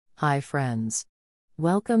Hi friends.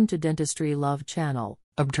 Welcome to Dentistry Love channel.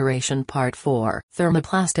 Obturation Part 4.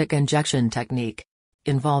 Thermoplastic injection technique.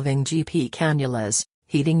 Involving GP cannulas,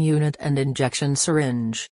 heating unit and injection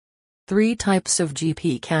syringe. 3 types of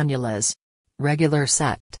GP cannulas. Regular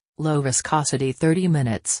set, low viscosity 30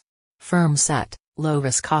 minutes. Firm set, low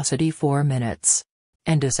viscosity 4 minutes.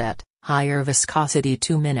 Endoset, higher viscosity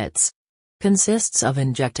 2 minutes. Consists of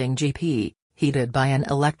injecting GP, heated by an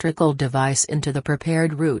electrical device into the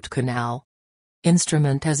prepared root canal.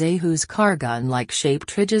 Instrument has a whose car-gun-like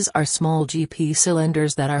shaped ridges are small GP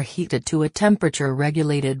cylinders that are heated to a temperature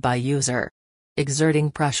regulated by user.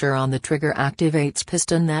 Exerting pressure on the trigger activates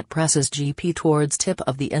piston that presses GP towards tip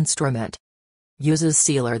of the instrument. Uses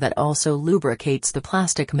sealer that also lubricates the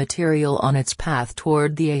plastic material on its path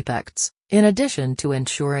toward the apex, in addition to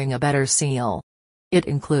ensuring a better seal. It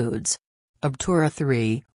includes Obtura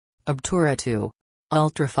 3, Obtura 2,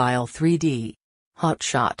 Ultrafile 3D,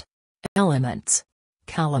 Hotshot, Elements,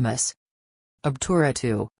 Calamus. Obtura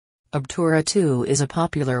 2. Obtura 2 is a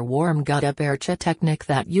popular warm gut aperture technique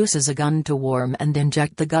that uses a gun to warm and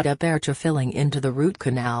inject the gut aperture filling into the root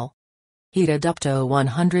canal. Heated up to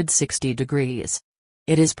 160 degrees.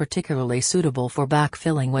 It is particularly suitable for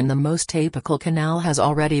backfilling when the most apical canal has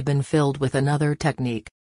already been filled with another technique.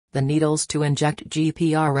 The needles to inject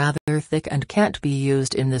GP are rather thick and can't be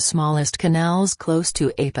used in the smallest canals close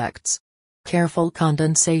to apex. Careful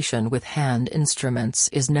condensation with hand instruments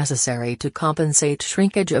is necessary to compensate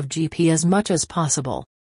shrinkage of GP as much as possible.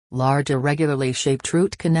 Large irregularly shaped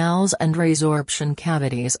root canals and resorption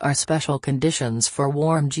cavities are special conditions for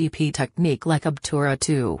warm GP technique like Obtura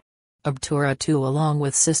 2. Obtura 2 along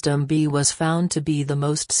with System B was found to be the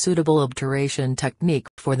most suitable obturation technique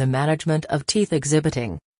for the management of teeth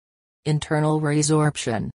exhibiting internal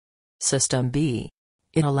resorption. System B.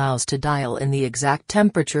 It allows to dial in the exact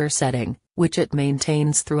temperature setting, which it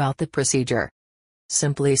maintains throughout the procedure.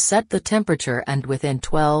 Simply set the temperature and within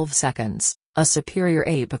 12 seconds, a superior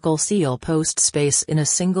apical seal post space in a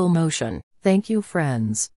single motion. Thank you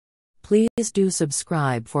friends. Please do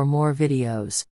subscribe for more videos.